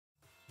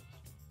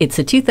It's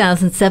a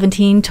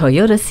 2017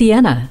 Toyota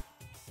Sienna.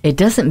 It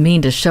doesn't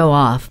mean to show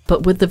off,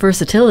 but with the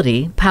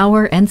versatility,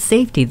 power, and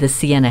safety the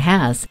Sienna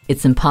has,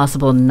 it's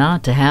impossible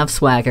not to have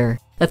swagger.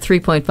 A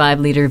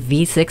 3.5-liter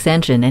V6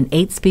 engine and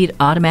 8-speed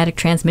automatic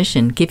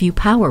transmission give you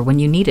power when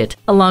you need it,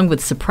 along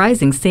with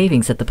surprising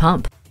savings at the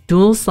pump.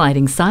 Dual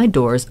sliding side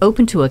doors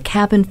open to a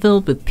cabin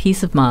filled with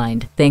peace of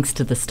mind thanks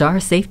to the Star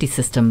safety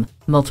system,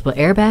 multiple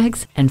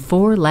airbags, and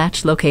 4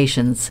 latch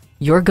locations.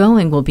 Your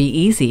going will be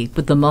easy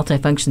with the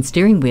multifunction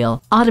steering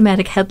wheel,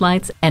 automatic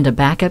headlights, and a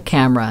backup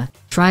camera.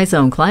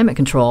 Tri-zone climate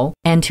control,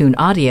 Entune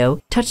audio,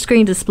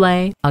 touchscreen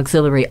display,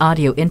 auxiliary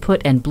audio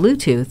input, and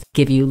Bluetooth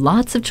give you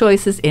lots of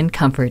choices in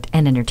comfort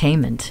and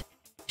entertainment.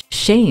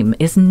 Shame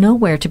is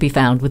nowhere to be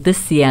found with this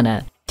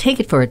Sienna. Take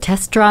it for a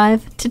test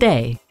drive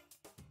today.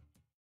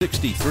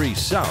 63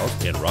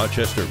 South in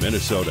Rochester,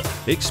 Minnesota.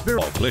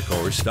 Experience, click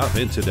or stop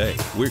in today.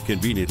 We're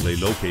conveniently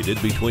located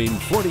between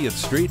 40th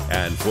Street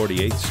and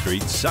 48th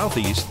Street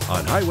Southeast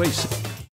on Highway 6.